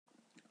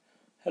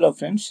Hello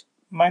friends,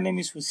 my name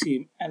is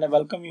Wasim and I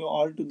welcome you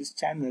all to this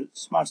channel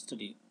Smart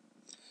Study.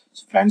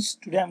 So friends,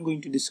 today I am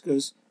going to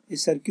discuss a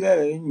circular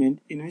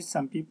arrangement in which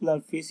some people are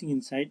facing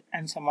inside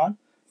and some are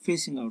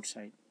facing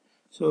outside.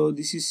 So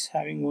this is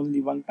having only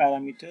one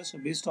parameter, so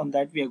based on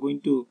that we are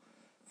going to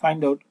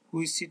find out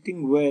who is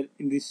sitting where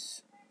in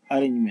this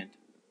arrangement.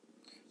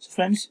 So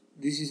friends,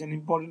 this is an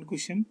important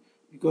question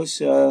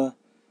because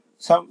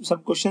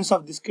some questions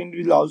of this kind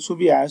will also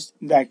be asked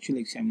in the actual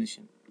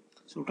examination.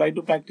 So try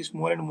to practice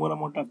more and more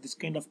amount of this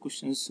kind of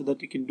questions so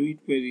that you can do it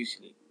very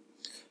easily.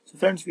 So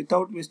friends,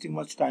 without wasting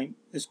much time,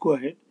 let's go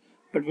ahead.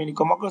 But when you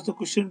come across the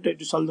question, try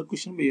to solve the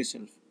question by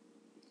yourself.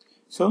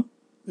 So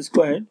let's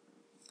go ahead.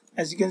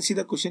 As you can see,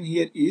 the question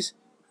here is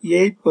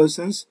 8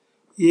 persons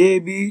A,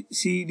 B,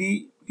 C,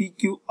 D, P,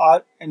 Q,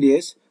 R and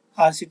S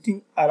are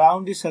sitting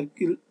around the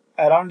circle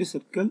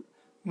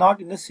not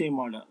in the same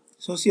order.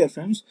 So see here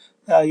friends,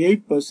 there are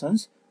 8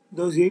 persons.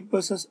 Those 8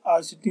 persons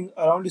are sitting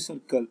around the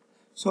circle.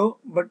 So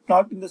but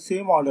not in the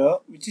same order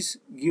which is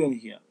given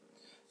here.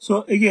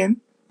 So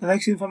again, the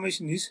next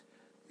information is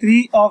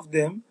 3 of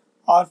them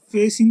are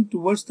facing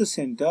towards the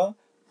center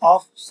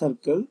of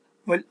circle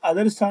while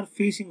others are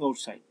facing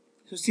outside.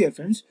 So see here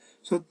friends,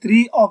 so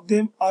 3 of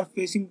them are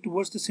facing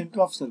towards the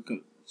center of circle.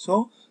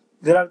 So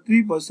there are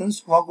 3 persons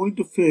who are going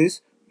to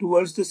face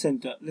towards the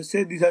center. Let's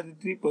say these are the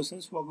 3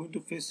 persons who are going to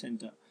face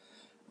center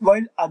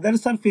while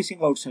others are facing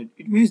outside.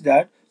 It means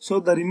that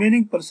so the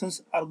remaining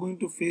persons are going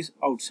to face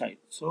outside.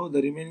 So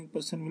the remaining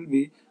person will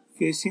be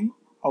facing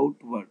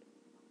outward.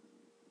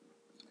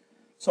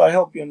 So I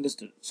hope you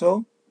understood.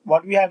 So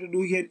what we have to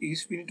do here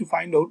is we need to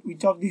find out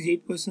which of these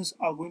 8 persons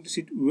are going to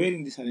sit where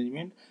in this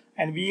arrangement,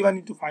 and we even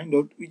need to find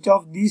out which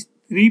of these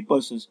 3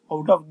 persons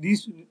out of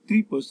these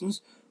 3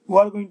 persons who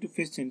are going to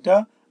face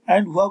center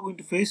and who are going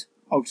to face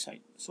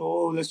outside.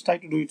 So let's try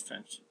to do it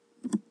friends.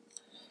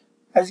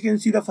 As you can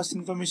see, the first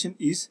information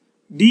is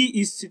D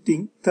is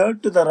sitting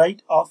third to the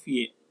right of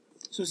A.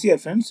 So see here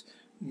friends,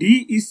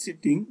 D is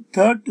sitting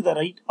third to the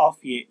right of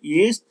A.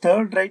 A's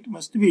third right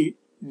must be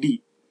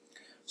D.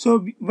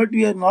 So, but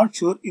we are not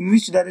sure in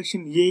which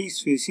direction A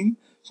is facing.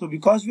 So,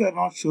 because we are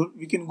not sure,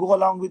 we can go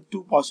along with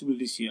two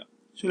possibilities here.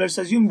 So, let's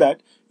assume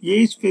that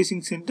A is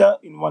facing center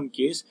in one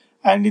case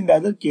and in the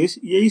other case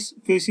A is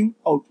facing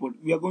outward.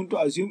 We are going to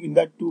assume in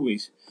that two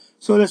ways.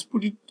 So, let's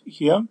put it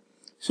here.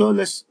 So,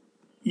 A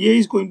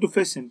is going to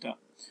face center.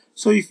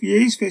 So, if A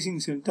is facing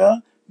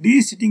center, D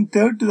is sitting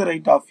third to the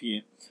right of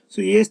A.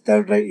 So, A's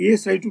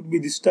right would be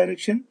this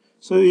direction.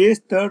 So, A's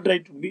third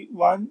right would be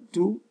 1,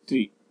 2,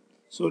 3.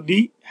 So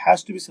D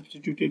has to be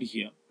substituted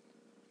here.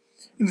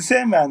 In the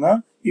same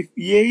manner, if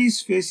A is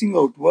facing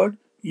outward,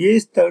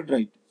 A's third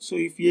right. So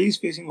if A is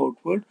facing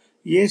outward,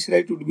 A's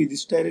right would be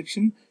this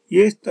direction.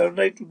 A's third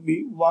right would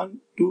be 1,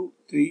 2,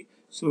 3.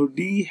 So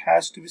D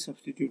has to be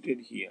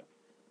substituted here.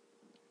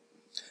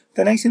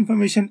 The next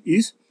information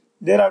is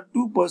there are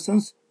 2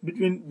 persons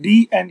between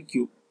D and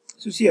Q.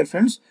 So see here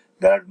friends,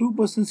 there are 2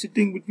 persons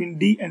sitting between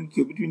D and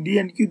Q. Between D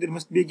and Q there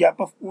must be a gap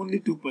of only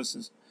 2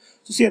 persons.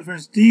 So see here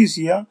friends, D is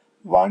here.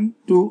 1,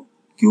 2,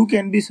 Q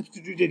can be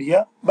substituted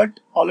here,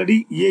 but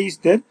already A is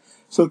there,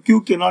 so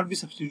Q cannot be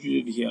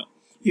substituted here.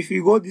 If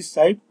we go this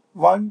side,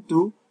 1,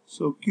 2,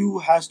 so Q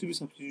has to be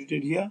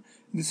substituted here.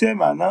 In the same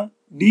manner,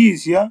 D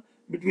is here.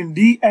 Between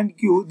D and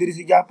Q, there is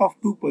a gap of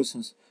 2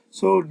 persons.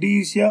 So D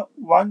is here,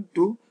 1,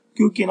 2,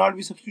 Q cannot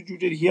be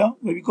substituted here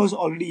because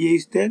already A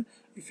is there.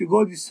 If you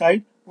go this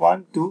side,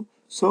 1, 2,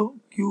 so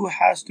Q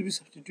has to be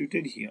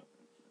substituted here.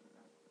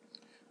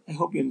 I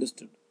hope you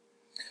understood.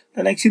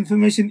 The next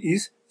information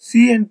is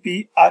C and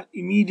P are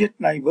immediate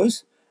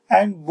neighbors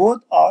and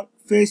both are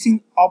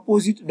facing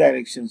opposite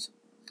directions.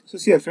 So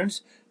see here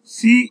friends,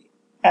 C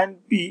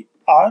and P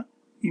are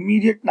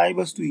immediate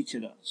neighbors to each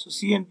other. So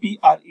C and P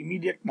are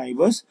immediate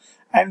neighbors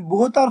and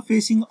both are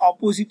facing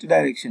opposite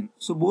direction.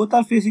 So both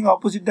are facing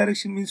opposite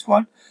direction means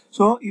what?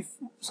 So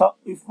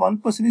if one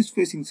person is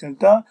facing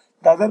center,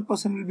 the other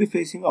person will be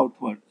facing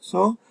outward.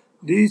 So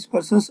these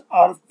persons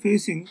are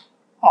facing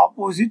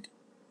opposite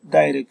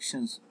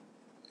directions.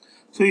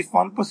 So if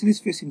one person is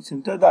facing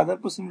center, the other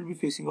person will be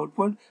facing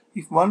outward.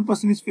 If one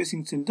person is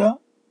facing center,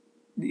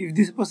 if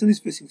this person is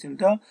facing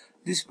center,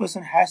 this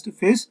person has to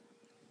face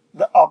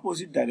the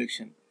opposite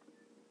direction.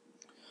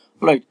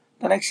 Right.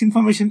 The next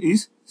information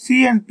is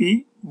C and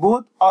P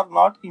both are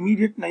not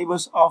immediate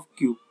neighbors of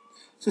Q.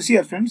 So see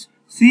here friends,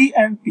 C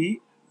and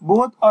P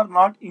both are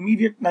not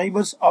immediate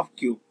neighbors of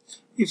Q.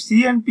 If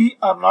C and P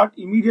are not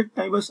immediate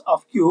neighbors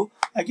of Q,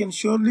 I can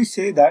surely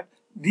say that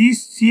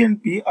these C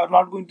and P are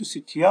not going to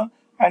sit here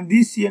and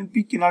these C and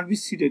P cannot be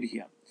seated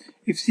here.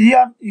 If C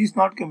is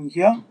not coming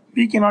here,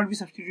 P cannot be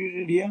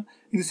substituted here.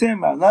 In the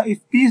same manner,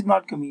 if P is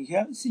not coming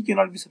here, C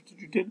cannot be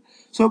substituted.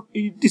 So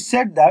it is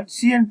said that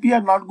C and P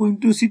are not going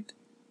to sit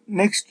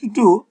next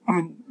to,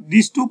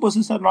 these 2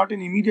 persons are not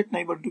an immediate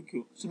neighbor to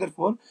Q. So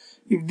therefore,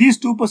 if these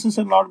 2 persons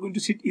are not going to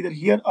sit either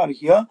here or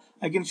here,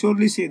 I can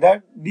surely say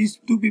that these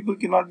 2 people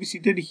cannot be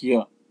seated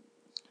here.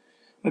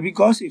 But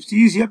because if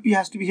C is here, P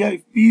has to be here.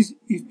 If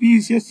P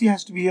is here, C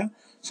has to be here.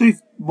 So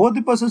if both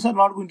the persons are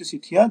not going to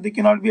sit here, they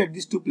cannot be at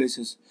these two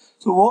places.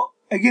 So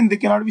again, they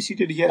cannot be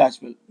seated here as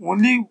well.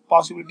 Only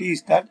possibility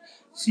is that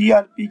C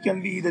or P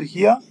can be either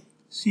here,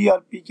 C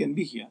or P can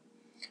be here.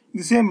 In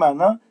the same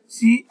manner,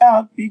 C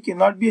or P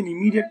cannot be an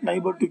immediate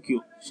neighbor to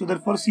Q. So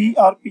therefore, C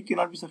or P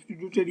cannot be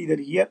substituted either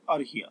here or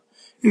here.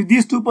 If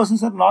these two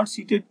persons are not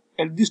seated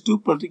at these two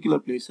particular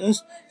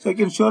places, so I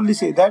can surely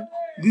say that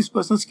these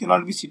persons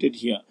cannot be seated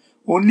here.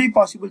 Only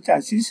possible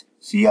chance is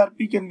C or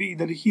P can be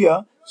either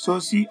here, so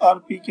C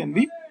or P can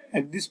be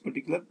at this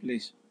particular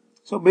place.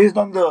 So based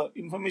on the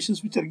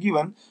informations which are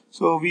given,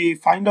 so we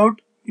find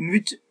out in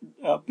which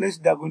place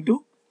they are going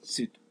to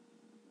sit.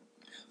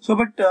 So,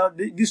 but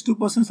these two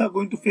persons are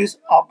going to face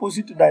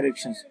opposite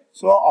directions.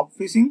 So,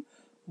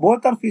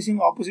 both are facing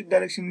opposite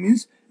direction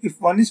means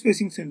if one is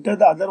facing center,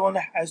 the other one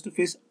has to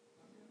face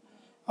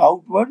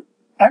outward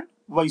and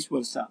vice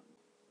versa.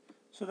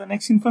 So, the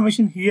next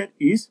information here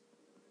is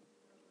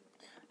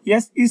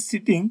S is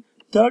sitting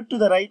third to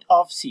the right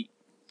of C.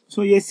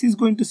 So, S is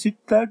going to sit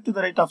third to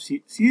the right of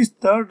C. C's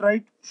third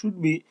right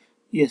should be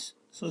yes.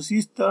 So,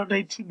 C's third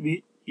right should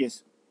be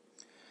yes.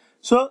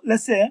 So,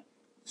 let's say,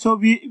 so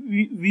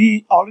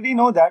we already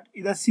know that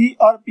either C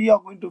or P are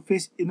going to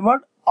face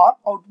inward or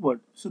outward.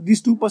 So, these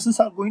two persons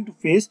are going to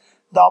face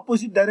the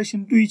opposite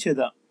direction to each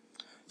other.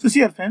 So, see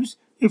here friends,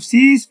 if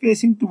C is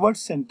facing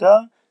towards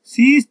center,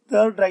 C's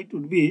third right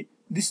would be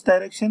this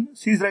direction,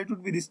 C's right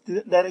would be this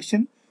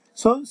direction.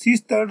 So,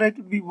 C's third right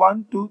would be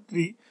 1, 2,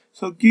 3.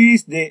 So, Q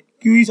is there,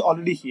 Q is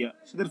already here.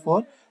 So,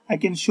 therefore, I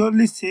can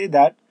surely say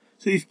that,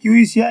 so if Q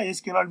is here, S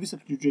cannot be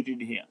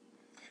substituted here.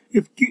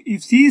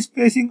 If C is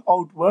facing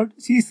outward,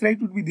 C's right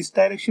would be this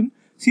direction,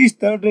 C's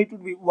third right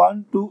would be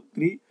 1, 2,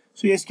 3.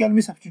 So, S can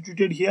be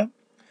substituted here.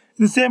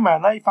 In the same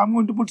manner, if I am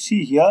going to put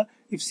C here,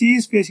 if C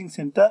is facing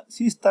center,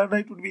 C's third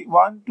right would be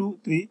 1, 2,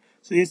 3.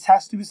 So, S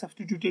has to be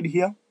substituted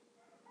here.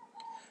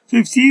 So,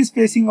 if C is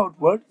facing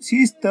outward,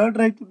 C's third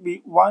right would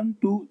be 1,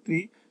 2,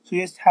 3. So,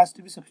 S has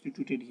to be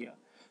substituted here.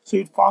 So,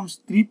 it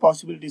forms three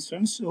possibilities,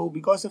 friends. So,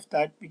 because of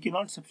that, we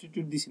cannot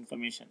substitute this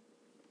information.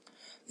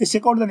 Let's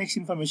check out the next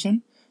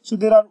information. So,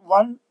 there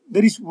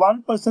is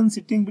one person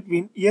sitting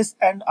between S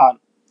and R.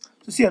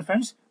 So, see here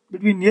friends,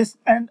 between S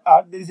and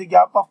R, there is a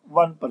gap of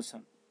one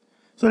person.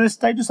 So, let's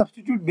try to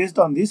substitute based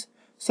on this.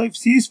 So, if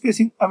C is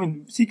facing,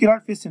 C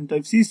cannot face center.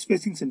 If C is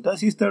facing center,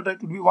 C's third right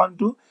would be 1,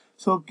 2.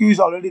 So, Q is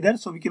already there.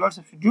 So, we cannot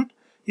substitute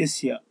S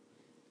here.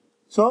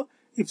 So,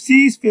 if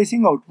C is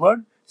facing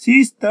outward,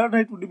 C's third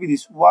right would be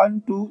this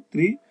 1, 2,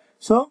 3.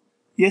 So,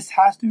 S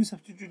has to be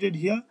substituted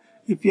here.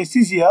 If S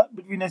is here,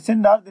 between S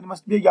and R, there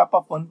must be a gap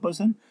of one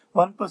person.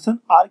 One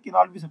person, R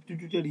cannot be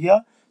substituted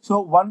here.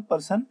 So, one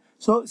person.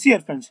 So, see here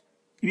friends,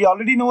 we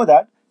already know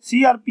that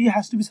C or P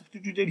has to be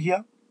substituted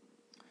here.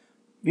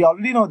 We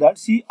already know that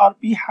C or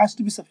P has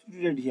to be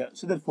substituted here.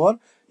 So, therefore,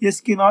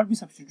 S cannot be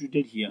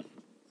substituted here.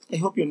 I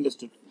hope you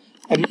understood.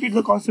 I repeat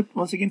the concept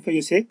once again for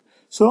your sake.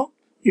 So,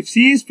 if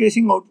C is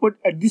facing outward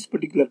at this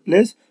particular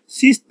place,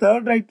 C's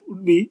third right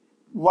would be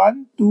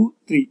 1, 2,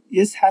 3.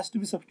 S has to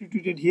be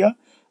substituted here.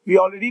 We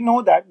already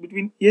know that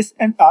between S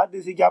and R there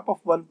is a gap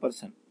of one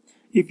person.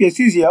 If S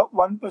is here,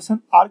 one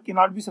person, R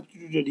cannot be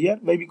substituted here.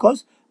 Why?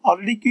 Because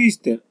already Q is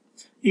there.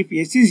 If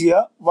S is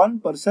here, one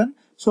person,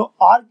 so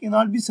R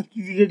cannot be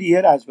substituted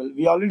here as well.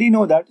 We already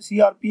know that C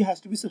or P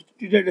has to be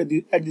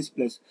substituted at this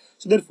place.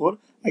 So therefore,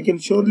 I can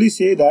surely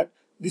say that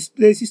this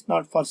place is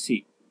not for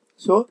C.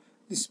 So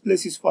this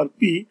place is for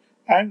P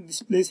and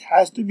this place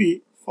has to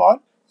be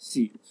for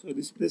C. So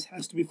this place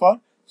has to be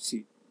for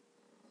C.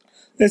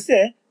 Let's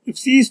say if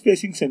C is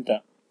facing center,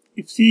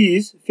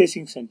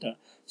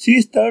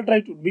 C's third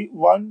right would be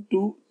 1,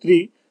 2,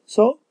 3.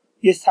 So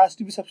S has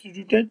to be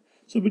substituted.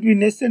 So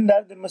between S and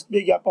R, there must be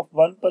a gap of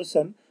one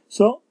person.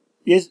 So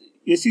S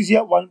is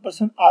here, one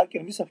person, R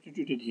can be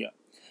substituted here.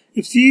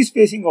 If C is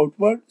facing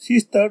outward,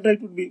 C's third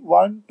right would be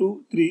 1,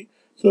 2, 3.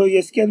 So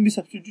S can be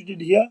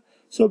substituted here.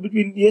 So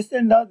between S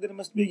and R, there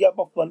must be a gap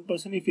of one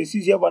person. If S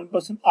is here, one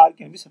person, R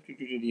can be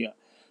substituted here.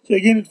 So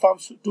again, it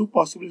forms two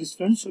possible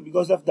difference. So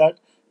because of that,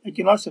 I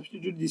cannot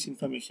substitute this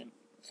information.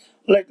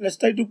 Alright, let's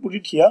try to put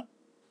it here.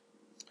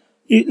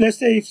 Let's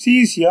say if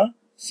C is here,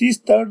 C's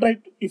third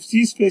right, if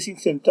C is facing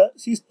center,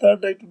 C's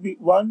third right would be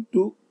 1,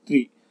 2,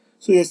 3.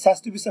 So S has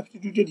to be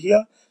substituted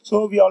here.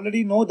 So we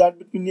already know that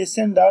between S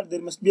and R,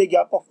 there must be a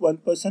gap of one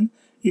person.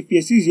 If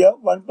S is here,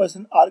 one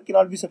person, R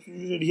cannot be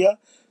substituted here.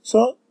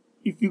 So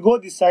if we go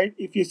this side,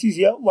 if S is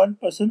here, one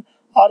person,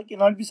 R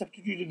cannot be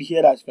substituted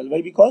here as well.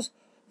 Why? Because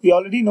we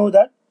already know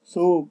that.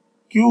 So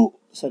C or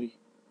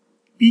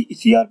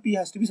P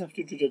has to be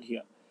substituted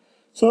here.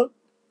 So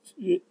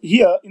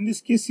here in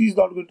this case, C is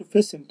not going to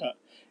face center.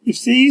 If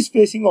C is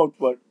facing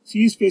outward,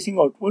 C's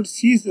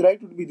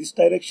right would be this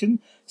direction.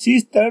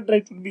 C's third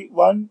right would be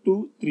 1,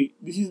 2, 3.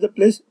 This is the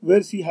place where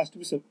S has to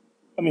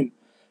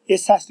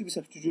be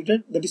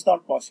substituted. That is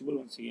not possible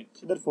once again.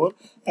 So therefore,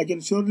 I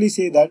can surely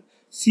say that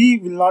C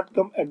will not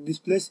come at this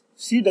place.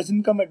 If C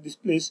doesn't come at this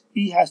place,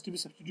 P has to be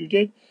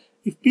substituted.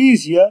 If P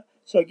is here,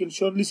 so I can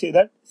surely say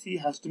that C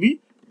has to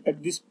be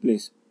at this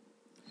place.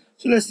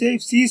 So let's say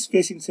if C is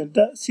facing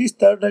center, C's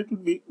third right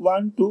would be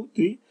 1, 2,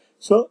 3.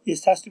 So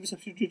S has to be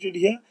substituted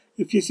here.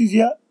 If S is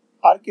here,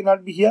 R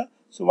cannot be here.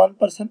 So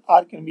 1%,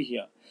 R can be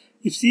here.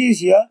 If C is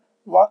here,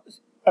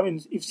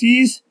 if C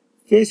is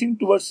facing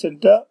towards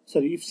center,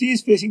 if C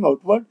is facing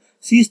outward,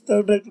 C's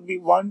third right would be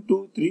 1,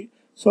 2, 3.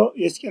 So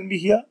S can be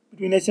here.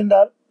 Between S and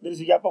R, there is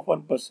a gap of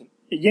 1%.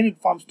 Again,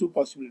 it forms two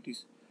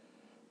possibilities.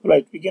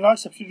 Right, we cannot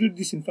substitute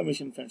this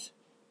information, friends.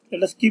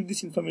 Let us keep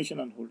this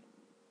information on hold.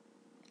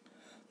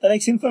 The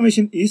next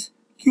information is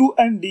Q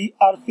and D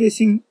are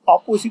facing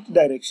opposite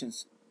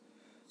directions.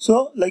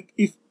 So, like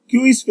if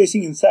Q is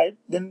facing inside,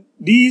 then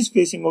D is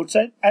facing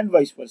outside and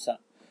vice versa.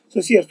 So,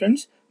 see here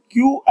friends,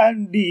 Q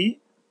and D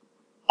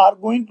are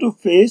going to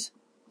face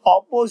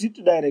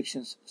opposite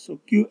directions. So,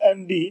 Q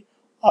and D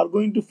are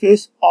going to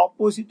face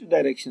opposite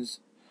directions.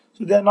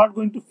 So, they are not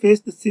going to face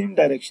the same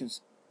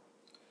directions.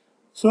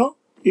 So,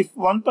 if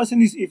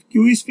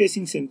Q is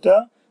facing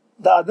center,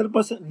 the other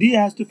person D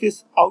has to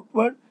face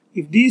outward.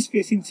 If D is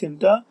facing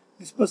center,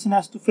 this person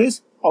has to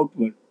face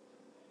outward.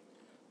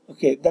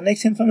 Okay, the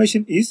next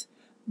information is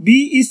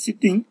B is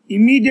sitting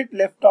immediate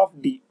left of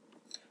D.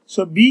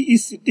 So B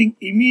is sitting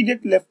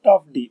immediate left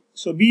of D.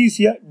 So B is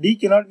here, B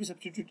cannot be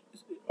substituted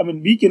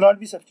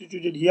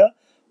here.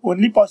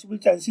 Only possible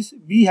chance is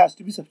B has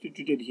to be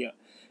substituted here.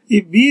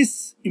 If B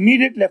is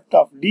immediate left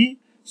of D,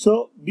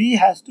 so B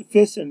has to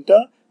face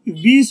center.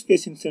 If B is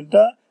facing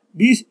center,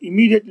 D's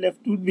immediate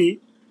left would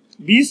be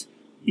B.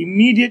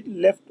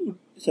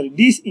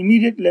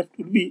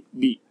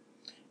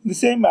 In the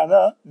same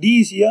manner,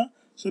 D is here,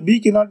 so B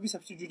cannot be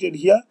substituted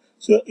here.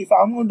 So if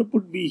I'm going to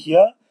put B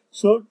here,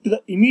 so to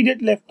the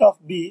immediate left of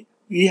B,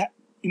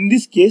 in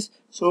this case,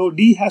 so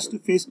D has to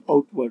face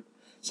outward.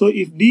 So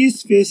if D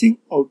is facing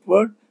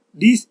outward,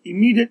 D's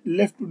immediate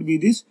left would be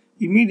this,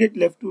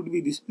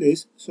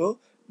 place. So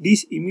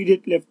D's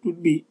immediate left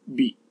would be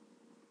B.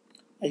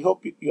 I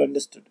hope you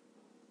understood.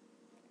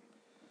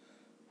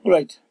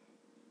 Alright.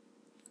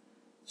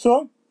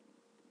 So,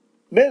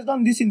 based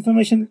on this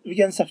information, we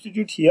can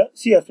substitute here.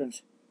 See here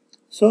friends.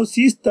 So,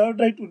 C's third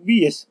right would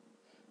be S.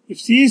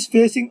 If C is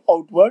facing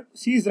outward,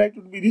 C's right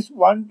would be this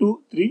 1,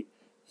 2, 3.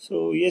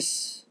 So,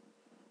 yes.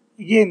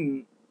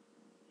 Again,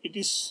 it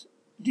is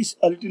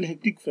a little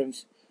hectic,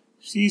 friends.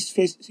 C is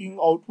facing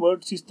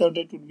outward, C's third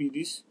right would be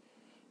this.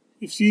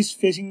 If C is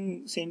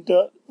facing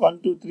center,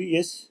 1, 2, 3,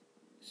 yes.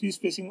 C is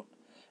facing.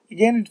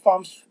 Again, it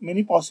forms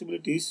many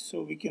possibilities,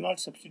 so we cannot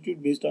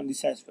substitute based on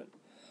this as well.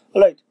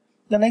 Alright,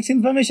 the next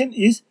information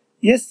is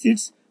S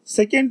sits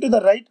second to the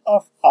right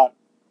of R.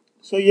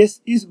 So S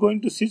is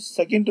going to sit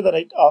second to the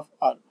right of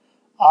R.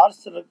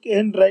 R's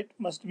second right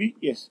must be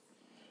S.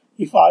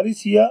 If R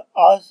is here,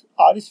 R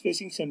is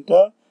facing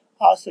center,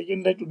 R's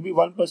second right would be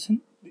 1%.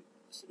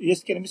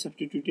 S can be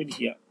substituted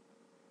here.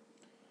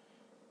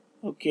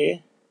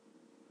 Okay.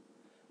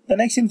 The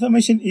next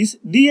information is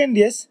D and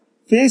S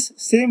face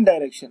same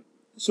direction.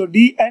 So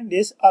D and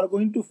S are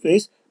going to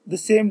face the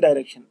same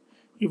direction.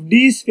 If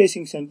D is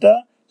facing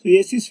center, so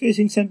S is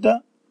facing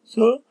center.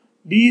 So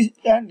D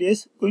and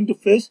S going to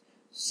face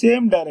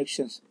same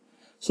directions.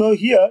 So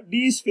here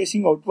D is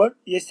facing outward,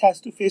 S has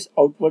to face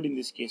outward in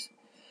this case.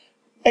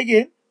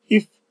 Again,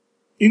 if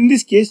in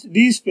this case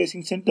D is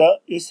facing center,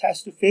 S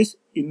has to face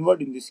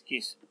inward in this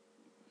case.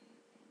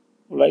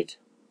 Right.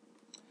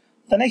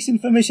 The next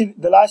information,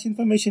 the last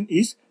information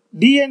is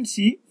D and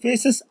C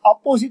faces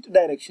opposite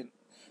direction.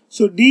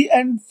 So D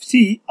and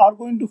C are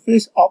going to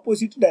face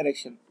opposite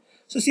direction.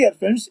 So see here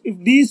friends, if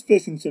D is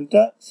facing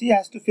center, C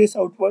has to face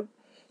outward.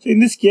 So in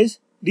this case,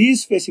 D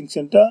is facing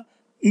center.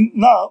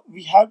 Now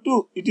we have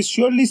to, it is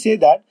surely say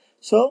that,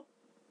 so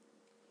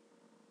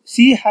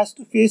C has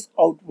to face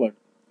outward.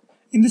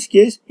 In this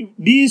case, if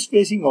D is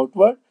facing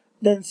outward,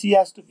 then C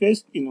has to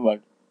face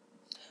inward.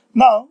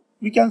 Now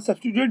we can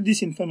substitute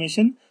this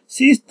information.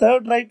 C's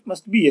third right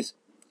must be S.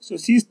 So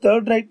C's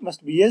third right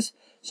must be S.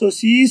 So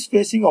C is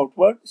facing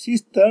outward.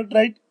 C's third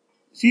right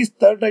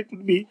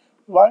would be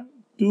 1,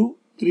 2,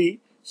 3.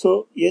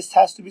 So S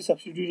has to be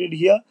substituted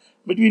here.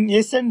 Between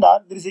S and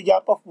R, there is a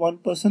gap of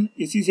 1%.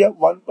 S is here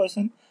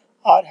 1%.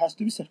 R has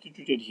to be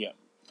substituted here.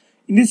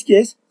 In this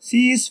case,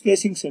 C is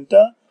facing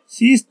center.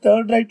 C's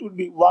third right would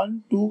be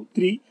 1, 2,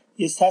 3.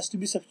 S has to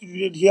be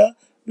substituted here.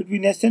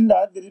 Between S and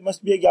R, there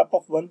must be a gap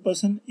of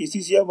 1%. S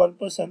is here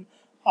 1%.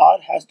 R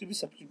has to be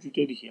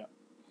substituted here.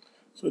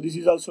 So this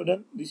is also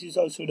done. This is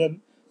also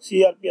done.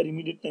 CRP are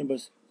immediate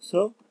neighbors.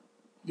 So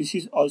this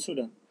is also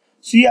done.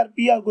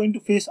 CRP are going to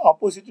face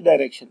opposite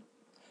direction.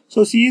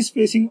 So C is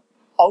facing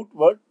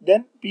outward,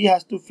 then P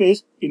has to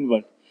face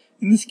inward.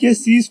 In this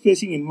case, C is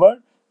facing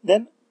inward,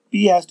 then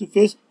P has to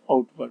face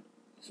outward.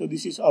 So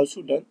this is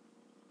also done.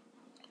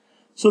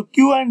 So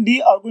Q and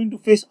D are going to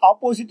face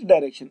opposite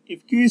direction.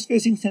 If Q is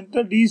facing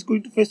center, D is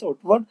going to face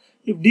outward.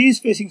 If D is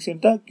facing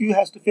center, Q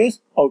has to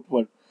face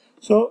outward.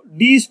 So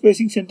D is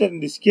facing center in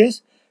this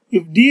case.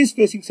 If D is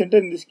facing center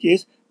in this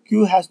case,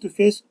 Q has to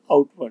face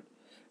outward.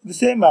 In the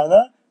same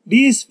manner,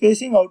 D is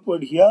facing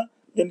outward here,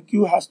 then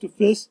Q has to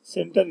face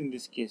center in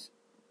this case.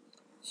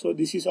 So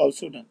this is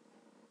also done.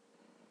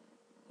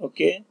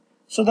 Okay.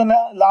 So the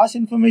last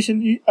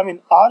information,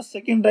 R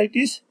second right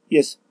is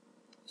yes.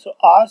 So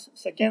R's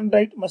second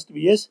right must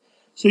be yes.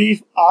 So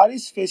if R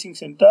is facing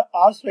center,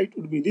 R's right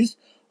would be this.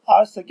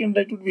 R's second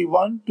right would be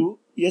 1, 2.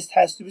 Yes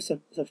has to be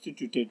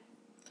substituted.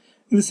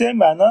 In the same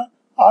manner,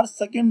 R's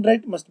second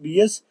right must be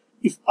yes.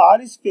 If R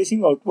is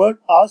facing outward,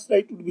 R's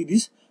right would be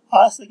this.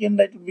 R's second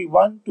right would be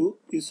 1, 2.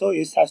 So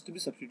yes has to be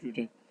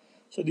substituted.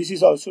 So this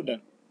is also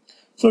done.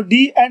 So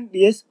D and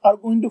S are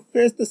going to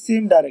face the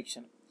same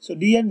direction. So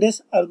D and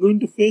S are going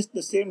to face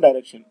the same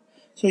direction.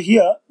 So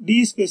here D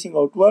is facing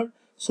outward,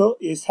 so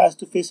S has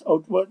to face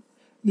outward.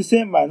 In the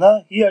same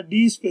manner, here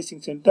D is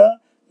facing center,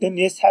 then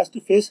S has to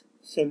face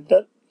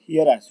center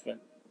here as well.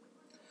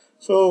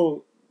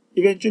 So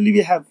eventually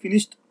we have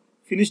finished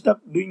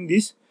up doing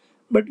this,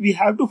 but we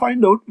have to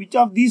find out which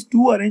of these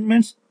two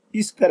arrangements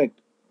is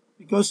correct,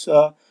 because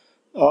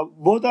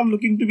both are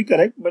looking to be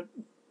correct, but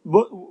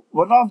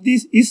one of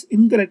these is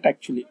incorrect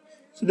actually.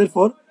 So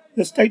therefore,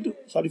 let's try to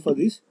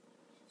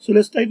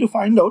let's try to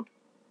find out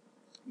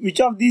which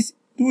of these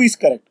two is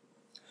correct.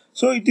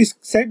 So it is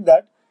said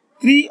that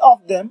 3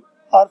 of them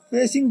are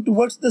facing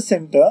towards the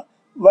center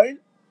while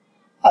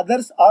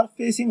others are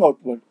facing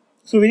outward.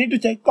 So we need to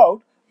check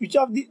out which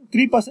of the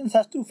 3 persons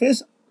has to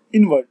face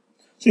inward.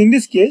 So in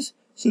this case,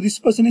 so this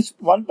person is,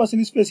 one person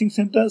is facing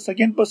center,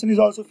 second person is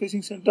also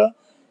facing center,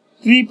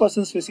 3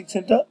 persons facing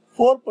center,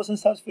 4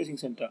 persons are facing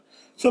center.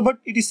 So but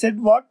it is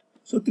said what?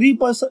 So 3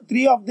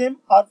 of them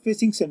are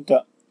facing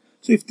center.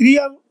 So if 3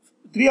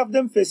 of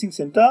them facing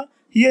center,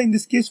 here in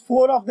this case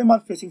 4 of them are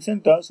facing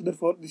center, so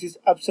therefore this is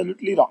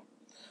absolutely wrong.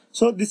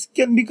 So this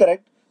can be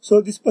correct.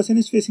 So this person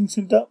is facing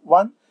center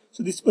 1.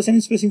 So this person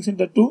is facing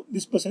center 2.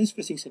 This person is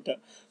facing center.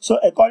 So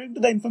according to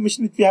the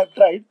information which we have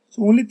tried,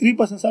 so only 3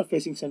 persons are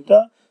facing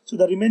center. So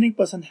the remaining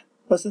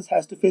persons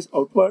has to face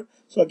outward.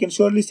 So I can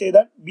surely say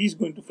that B is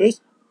going to face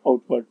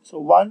outward. So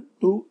 1,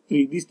 2,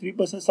 3. These 3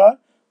 persons are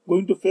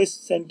going to face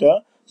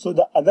center. So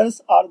the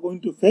others are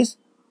going to face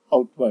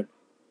outward.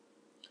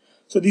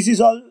 So this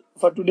is all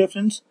for today,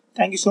 friends.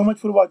 Thank you so much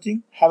for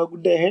watching. Have a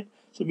good day ahead.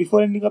 So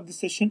before ending up this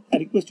session, I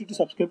request you to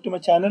subscribe to my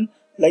channel,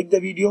 like the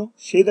video,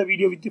 share the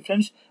video with your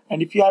friends,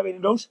 and if you have any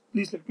doubts,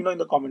 please let me know in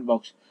the comment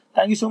box.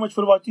 Thank you so much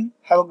for watching.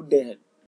 Have a good day ahead.